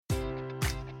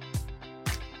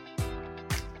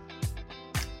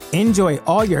Enjoy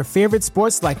all your favorite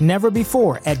sports like never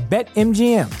before at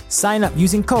BetMGM. Sign up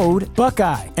using code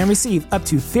Buckeye and receive up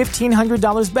to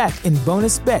 $1,500 back in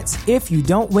bonus bets if you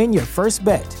don't win your first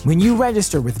bet. When you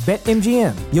register with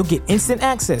BetMGM, you'll get instant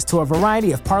access to a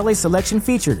variety of parlay selection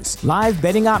features, live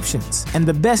betting options, and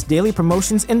the best daily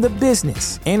promotions in the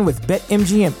business. And with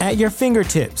BetMGM at your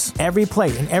fingertips, every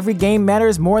play and every game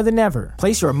matters more than ever.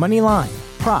 Place your money line,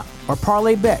 prop, or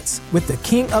parlay bets with the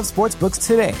king of sportsbooks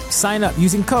today. Sign up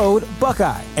using code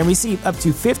Buckeye and receive up to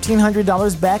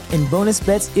 $1,500 back in bonus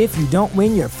bets if you don't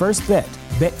win your first bet.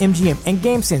 BetMGM and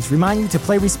GameSense remind you to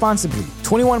play responsibly.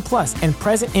 21 plus and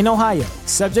present in Ohio,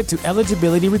 subject to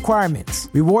eligibility requirements.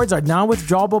 Rewards are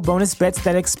non-withdrawable bonus bets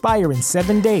that expire in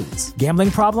 7 days. Gambling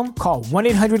problem? Call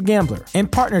 1-800-GAMBLER. In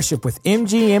partnership with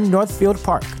MGM Northfield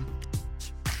Park.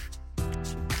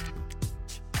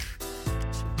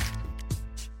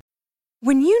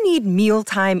 When you need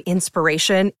mealtime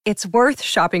inspiration, it's worth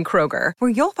shopping Kroger, where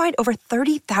you'll find over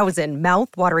 30,000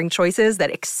 mouth-watering choices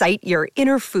that excite your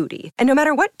inner foodie. And no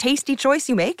matter what tasty choice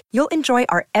you make, you'll enjoy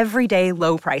our everyday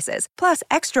low prices, plus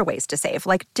extra ways to save,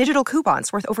 like digital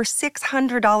coupons worth over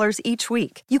 $600 each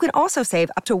week. You can also save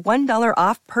up to $1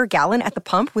 off per gallon at the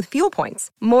pump with fuel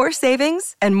points. More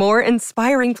savings and more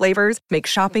inspiring flavors make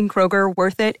shopping Kroger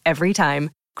worth it every time.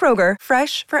 Kroger,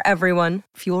 fresh for everyone.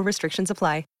 Fuel restrictions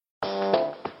apply.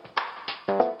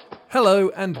 Hello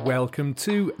and welcome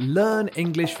to Learn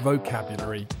English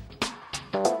Vocabulary.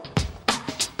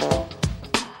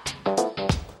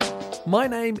 My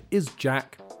name is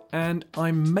Jack and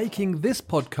I'm making this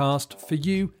podcast for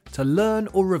you to learn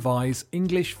or revise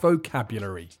English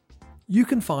vocabulary. You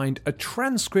can find a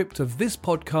transcript of this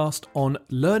podcast on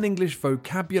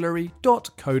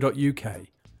learnenglishvocabulary.co.uk.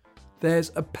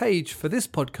 There's a page for this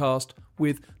podcast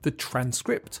with the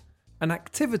transcript, an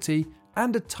activity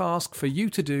and a task for you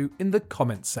to do in the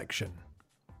comments section.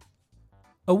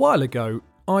 A while ago,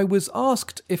 I was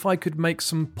asked if I could make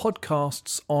some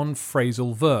podcasts on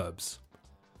phrasal verbs.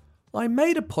 I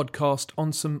made a podcast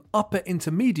on some upper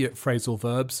intermediate phrasal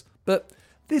verbs, but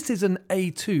this is an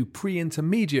A2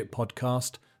 pre-intermediate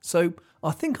podcast, so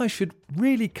I think I should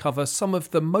really cover some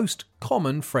of the most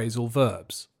common phrasal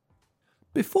verbs.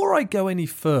 Before I go any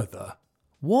further,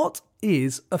 what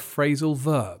is a phrasal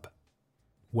verb?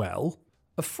 Well,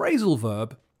 a phrasal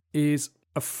verb is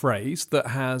a phrase that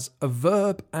has a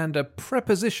verb and a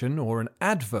preposition or an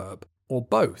adverb, or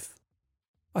both.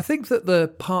 I think that the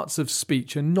parts of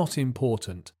speech are not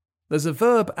important. There's a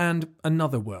verb and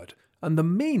another word, and the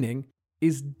meaning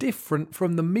is different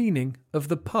from the meaning of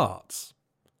the parts.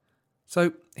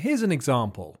 So here's an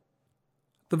example.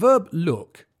 The verb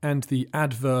look and the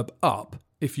adverb up,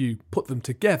 if you put them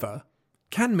together,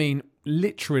 can mean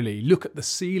literally look at the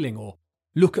ceiling or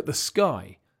look at the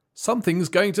sky. Something's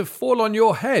going to fall on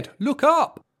your head. Look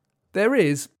up. There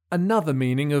is another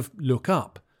meaning of look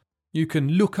up. You can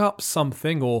look up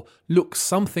something or look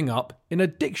something up in a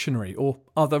dictionary or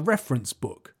other reference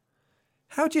book.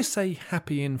 How do you say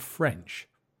happy in French?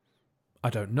 I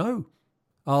don't know.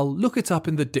 I'll look it up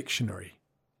in the dictionary.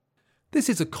 This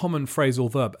is a common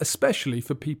phrasal verb, especially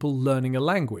for people learning a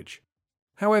language.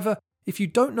 However, if you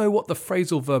don't know what the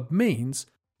phrasal verb means,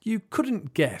 you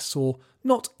couldn't guess, or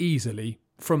not easily,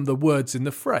 from the words in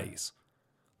the phrase.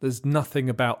 There's nothing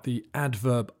about the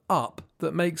adverb up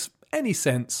that makes any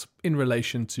sense in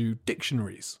relation to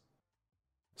dictionaries.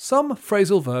 Some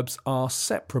phrasal verbs are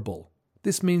separable.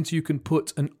 This means you can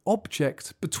put an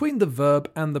object between the verb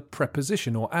and the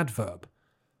preposition or adverb.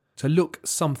 To look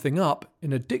something up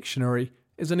in a dictionary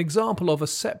is an example of a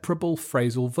separable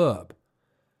phrasal verb.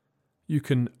 You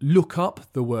can look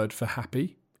up the word for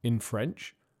happy in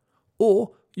French,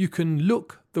 or you can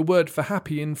look the word for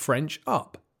happy in French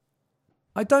up.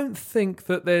 I don't think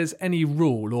that there's any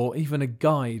rule or even a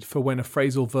guide for when a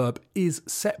phrasal verb is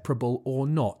separable or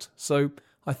not, so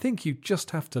I think you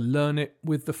just have to learn it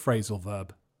with the phrasal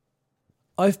verb.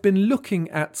 I've been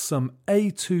looking at some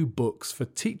A2 books for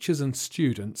teachers and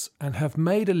students and have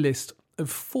made a list of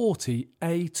 40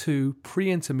 A2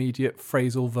 pre-intermediate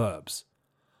phrasal verbs.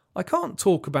 I can't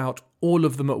talk about all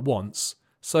of them at once,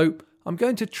 so I'm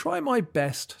going to try my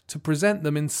best to present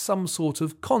them in some sort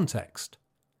of context.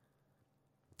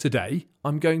 Today,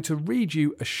 I'm going to read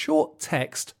you a short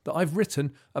text that I've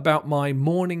written about my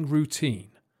morning routine.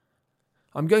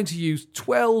 I'm going to use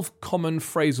 12 common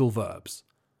phrasal verbs.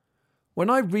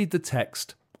 When I read the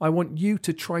text, I want you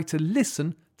to try to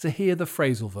listen to hear the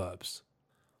phrasal verbs.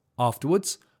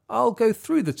 Afterwards, I'll go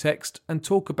through the text and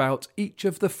talk about each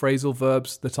of the phrasal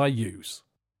verbs that I use.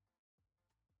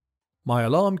 My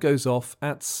alarm goes off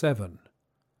at 7.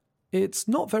 It's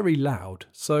not very loud,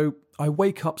 so I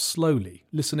wake up slowly,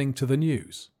 listening to the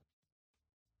news.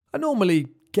 I normally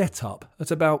get up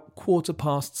at about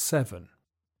 7:15.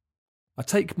 I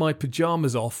take my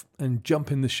pyjamas off and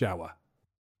jump in the shower.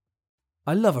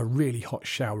 I love a really hot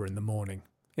shower in the morning.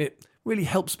 It really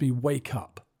helps me wake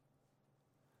up.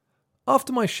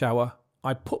 After my shower,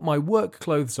 I put my work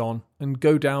clothes on and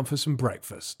go down for some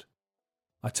breakfast.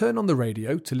 I turn on the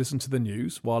radio to listen to the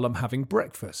news while I'm having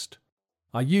breakfast.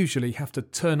 I usually have to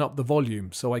turn up the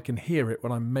volume so I can hear it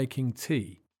when I'm making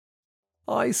tea.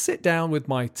 I sit down with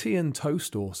my tea and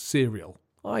toast or cereal.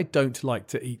 I don't like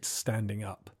to eat standing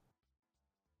up.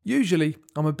 Usually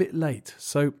I'm a bit late,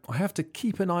 so I have to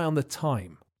keep an eye on the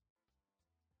time.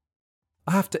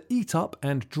 I have to eat up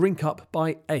and drink up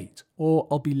by 8 or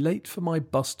I'll be late for my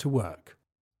bus to work.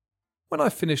 When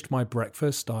I've finished my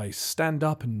breakfast, I stand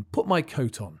up and put my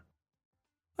coat on.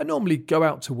 I normally go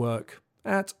out to work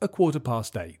at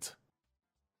 8:15.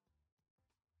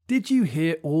 Did you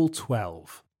hear all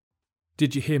 12?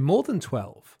 Did you hear more than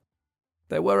 12?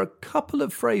 There were a couple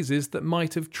of phrases that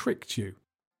might have tricked you.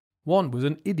 One was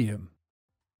an idiom.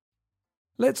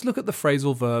 Let's look at the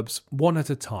phrasal verbs one at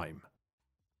a time.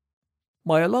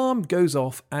 My alarm goes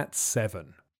off at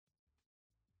 7.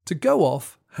 To go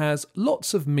off has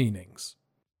lots of meanings.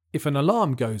 If an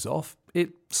alarm goes off,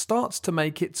 it starts to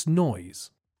make its noise.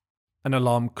 An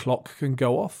alarm clock can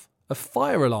go off, a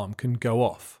fire alarm can go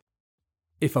off.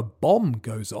 If a bomb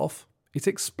goes off, it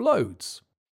explodes.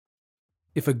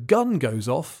 If a gun goes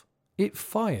off, it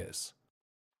fires.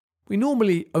 We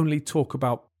normally only talk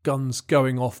about guns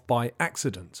going off by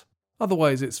accident.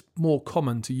 Otherwise, it's more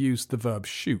common to use the verb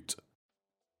shoot.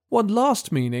 One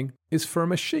last meaning is for a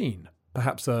machine,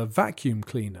 perhaps a vacuum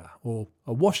cleaner or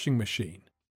a washing machine.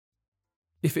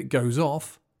 If it goes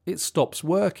off, it stops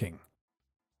working.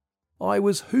 I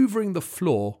was hoovering the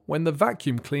floor when the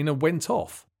vacuum cleaner went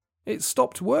off. It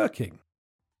stopped working.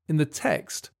 In the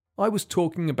text, I was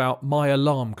talking about my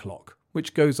alarm clock,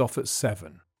 which goes off at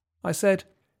 7. I said,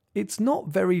 "It's not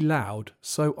very loud,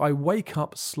 so I wake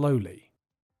up slowly."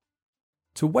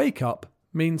 To wake up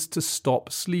means to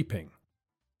stop sleeping.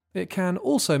 It can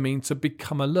also mean to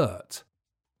become alert.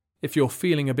 If you're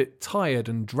feeling a bit tired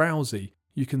and drowsy,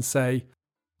 you can say,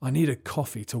 "I need a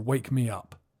coffee to wake me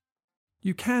up."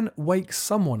 You can wake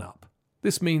someone up.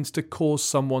 This means to cause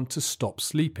someone to stop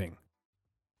sleeping.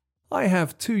 I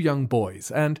have 2 young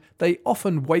boys, and they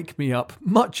often wake me up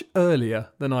much earlier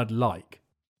than I'd like.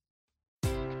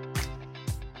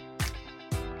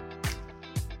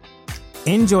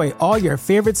 Enjoy all your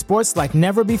favorite sports like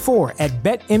never before at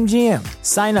BetMGM.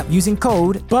 Sign up using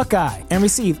code Buckeye and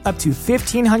receive up to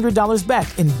 $1,500 back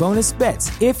in bonus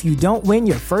bets if you don't win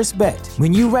your first bet.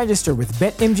 When you register with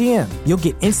BetMGM, you'll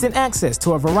get instant access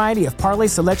to a variety of parlay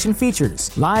selection features,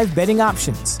 live betting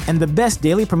options, and the best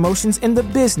daily promotions in the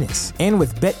business. And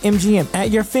with BetMGM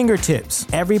at your fingertips,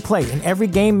 every play and every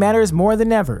game matters more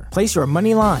than ever. Place your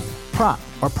money line, prop,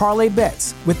 or parlay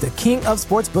bets with the king of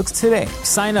sportsbooks today.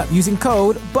 Sign up using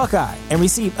code Buckeye and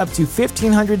receive up to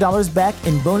 $1,500 back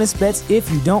in bonus bets if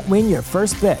you don't win your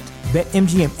first bet.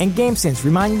 BetMGM and GameSense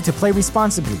remind you to play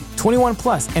responsibly. 21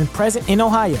 plus and present in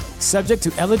Ohio, subject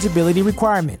to eligibility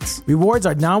requirements. Rewards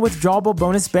are non-withdrawable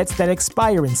bonus bets that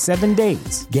expire in 7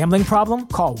 days. Gambling problem?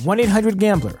 Call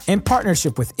 1-800-GAMBLER in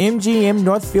partnership with MGM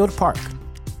Northfield Park.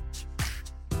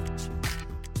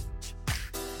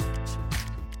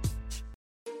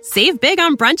 Save big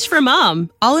on brunch for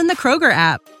mom, all in the Kroger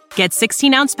app. Get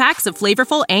 16-ounce packs of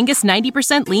flavorful Angus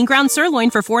 90% lean ground sirloin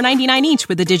for $4.99 each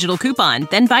with a digital coupon.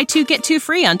 Then buy 2, get 2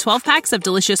 free on 12 packs of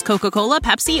delicious Coca-Cola,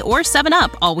 Pepsi, or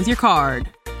 7-Up, all with your card.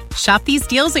 Shop these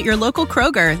deals at your local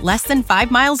Kroger, less than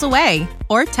 5 miles away.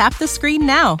 Or tap the screen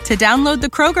now to download the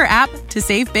Kroger app to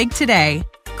save big today.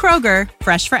 Kroger,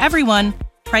 fresh for everyone.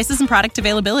 Prices and product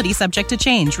availability subject to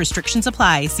change. Restrictions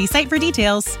apply. See site for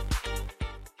details.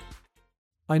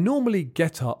 I normally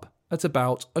get up at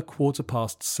about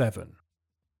 7:15.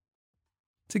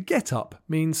 To get up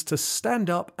means to stand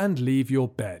up and leave your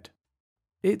bed.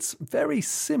 It's very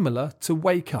similar to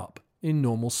wake up in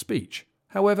normal speech.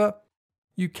 However,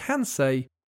 you can say,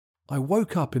 "I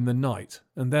woke up in the night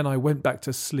and then I went back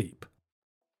to sleep."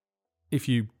 If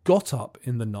you got up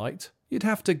in the night, you'd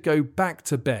have to go back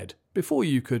to bed before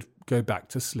you could go back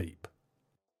to sleep.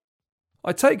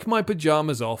 I take my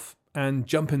pyjamas off and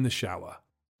jump in the shower.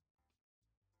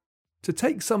 To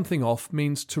take something off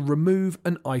means to remove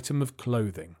an item of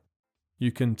clothing.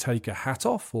 You can take a hat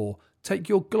off or take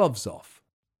your gloves off.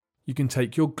 You can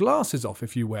take your glasses off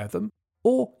if you wear them,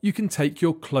 or you can take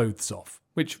your clothes off,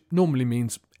 which normally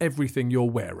means everything you're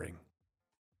wearing.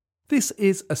 This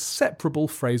is a separable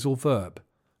phrasal verb.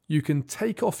 You can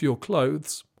take off your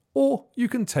clothes, or you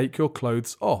can take your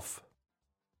clothes off.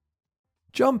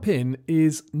 Jump in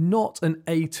is not an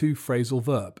A2 phrasal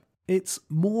verb. It's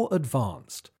more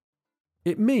advanced.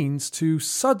 It means to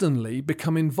suddenly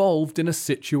become involved in a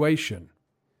situation.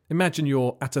 Imagine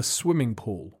you're at a swimming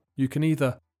pool. You can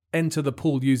either enter the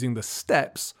pool using the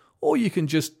steps, or you can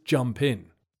just jump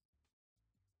in.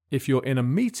 If you're in a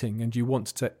meeting and you want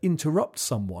to interrupt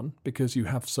someone because you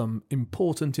have some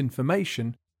important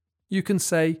information, you can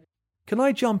say, "Can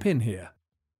I jump in here?"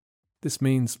 This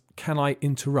means, "Can I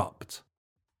interrupt?"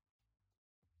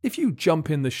 If you jump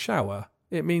in the shower,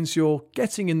 it means you're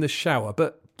getting in the shower,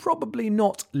 but probably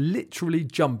not literally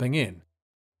jumping in.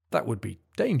 That would be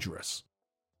dangerous.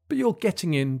 But you're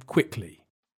getting in quickly.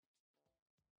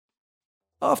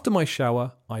 After my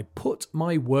shower, I put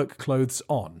my work clothes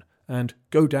on and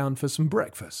go down for some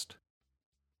breakfast.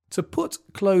 To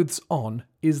put clothes on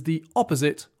is the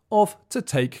opposite of to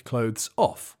take clothes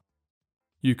off.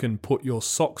 You can put your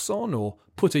socks on, or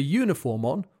put a uniform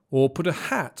on, or put a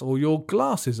hat or your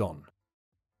glasses on.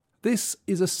 This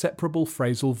is a separable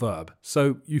phrasal verb,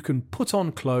 so you can put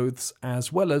on clothes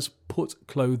as well as put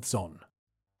clothes on.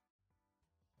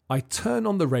 I turn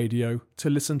on the radio to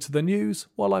listen to the news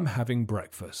while I'm having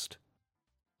breakfast.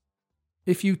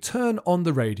 If you turn on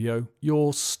the radio,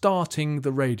 you're starting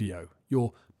the radio.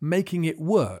 You're making it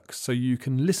work so you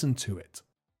can listen to it.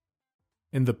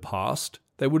 In the past,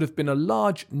 there would have been a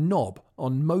large knob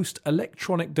on most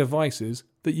electronic devices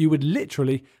that you would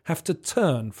literally have to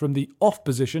turn from the off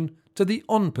position to the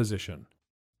on position.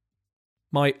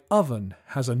 My oven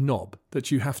has a knob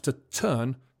that you have to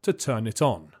turn it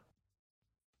on.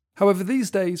 However,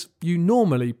 these days you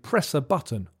normally press a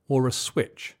button or a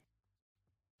switch.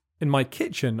 In my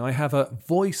kitchen, I have a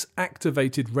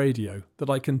voice-activated radio that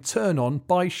I can turn on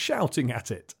by shouting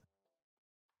at it.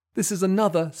 This is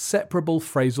another separable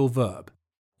phrasal verb.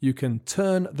 You can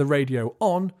turn the radio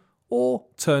on or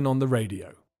turn on the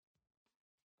radio.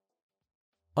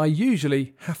 I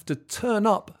usually have to turn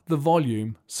up the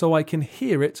volume so I can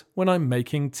hear it when I'm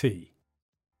making tea.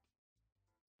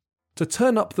 To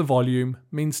turn up the volume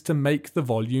means to make the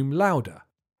volume louder.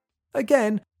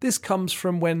 Again, this comes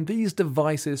from when these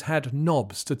devices had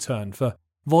knobs to turn for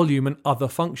volume and other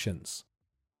functions.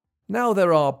 Now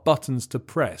there are buttons to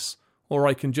press, or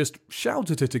I can just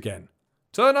shout at it again.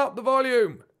 "Turn up the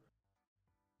volume!"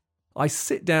 I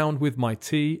sit down with my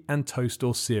tea and toast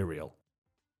or cereal.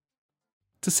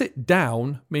 To sit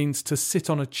down means to sit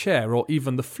on a chair or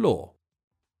even the floor.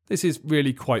 This is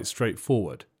really quite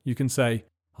straightforward. You can say,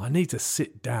 "I need to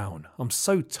sit down. I'm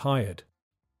so tired."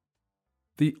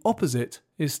 The opposite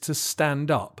is to stand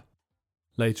up.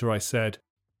 Later I said,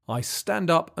 "I stand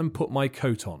up and put my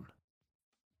coat on."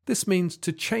 This means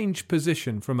to change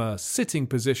position from a sitting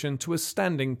position to a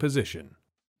standing position.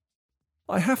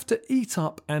 I have to eat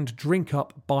up and drink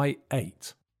up by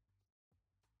 8.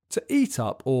 To eat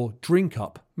up or drink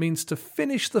up means to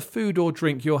finish the food or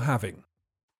drink you're having.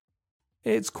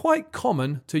 It's quite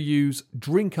common to use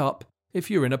drink up if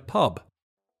you're in a pub.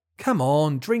 "Come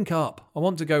on, drink up, I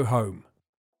want to go home."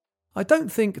 I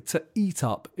don't think to eat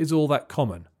up is all that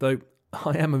common, though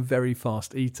I am a very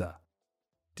fast eater.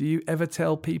 Do you ever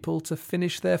tell people to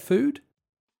finish their food?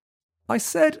 I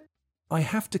said I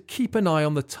have to keep an eye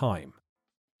on the time.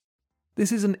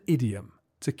 This is an idiom.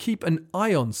 To keep an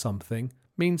eye on something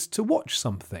means to watch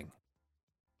something.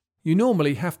 You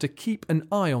normally have to keep an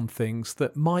eye on things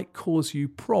that might cause you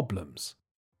problems.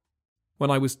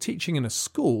 When I was teaching in a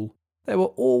school, there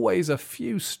were always a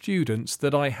few students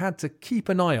that I had to keep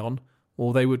an eye on,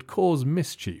 or they would cause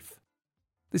mischief.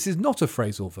 This is not a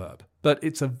phrasal verb, but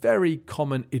it's a very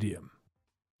common idiom.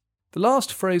 The last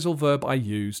phrasal verb I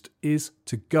used is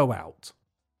to go out.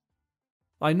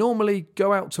 I normally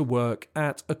go out to work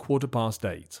at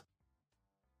 8:15.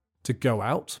 To go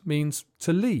out means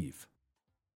to leave.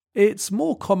 It's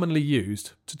more commonly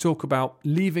used to talk about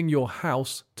leaving your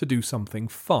house to do something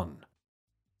fun.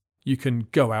 You can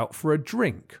go out for a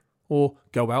drink or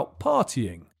go out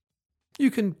partying.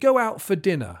 You can go out for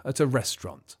dinner at a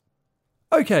restaurant.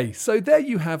 Okay, so there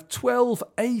you have 12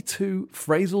 A2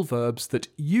 phrasal verbs that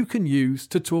you can use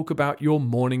to talk about your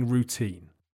morning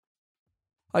routine.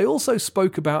 I also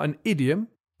spoke about an idiom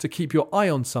to keep your eye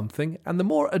on something and the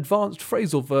more advanced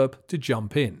phrasal verb to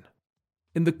jump in.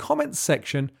 In the comments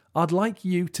section, I'd like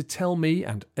you to tell me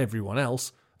and everyone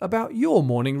else about your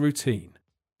morning routine.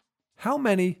 How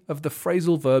many of the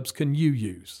phrasal verbs can you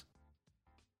use?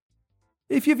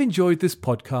 If you've enjoyed this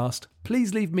podcast,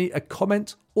 please leave me a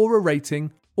comment or a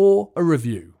rating or a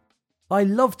review. I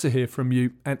love to hear from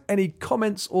you and any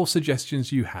comments or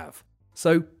suggestions you have.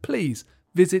 So please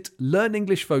visit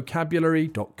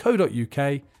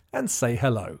learnenglishvocabulary.co.uk and say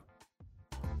hello.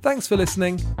 Thanks for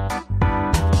listening.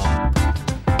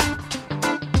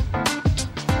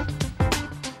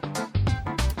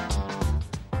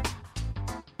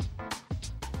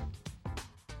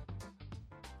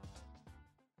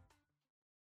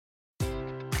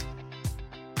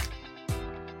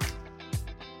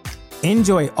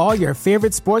 Enjoy all your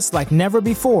favorite sports like never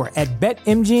before at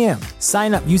BetMGM.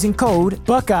 Sign up using code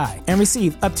Buckeye and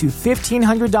receive up to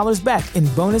 $1,500 back in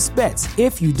bonus bets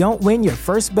if you don't win your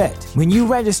first bet. When you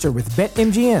register with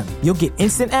BetMGM, you'll get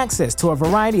instant access to a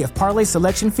variety of parlay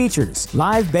selection features,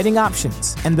 live betting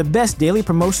options, and the best daily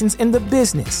promotions in the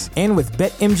business. And with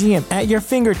BetMGM at your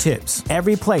fingertips,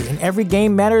 every play and every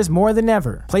game matters more than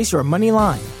ever. Place your money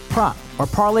line, prop, or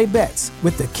parlay bets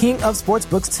with the king of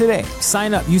sportsbooks today.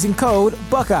 Sign up using code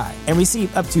Buckeye and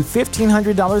receive up to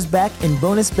 $1,500 back in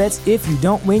bonus bets if you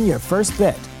don't win your first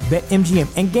bet. BetMGM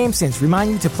and GameSense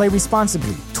remind you to play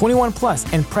responsibly. 21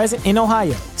 plus and present in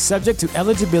Ohio, subject to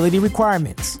eligibility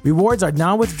requirements. Rewards are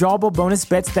non-withdrawable bonus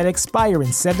bets that expire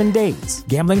in 7 days.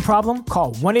 Gambling problem?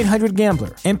 Call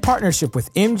 1-800-GAMBLER. In partnership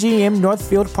with MGM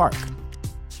Northfield Park.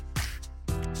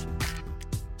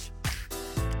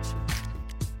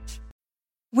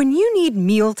 When you need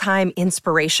mealtime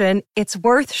inspiration, it's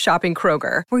worth shopping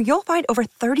Kroger, where you'll find over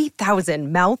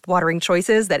 30,000 mouth-watering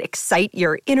choices that excite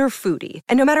your inner foodie.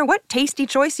 And no matter what tasty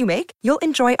choice you make, you'll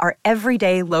enjoy our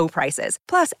everyday low prices,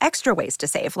 plus extra ways to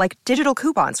save, like digital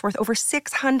coupons worth over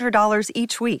 $600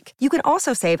 each week. You can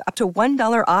also save up to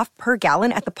 $1 off per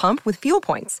gallon at the pump with fuel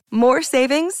points. More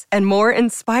savings and more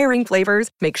inspiring flavors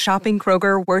make shopping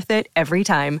Kroger worth it every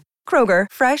time. Kroger,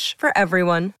 fresh for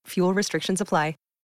everyone. Fuel restrictions apply.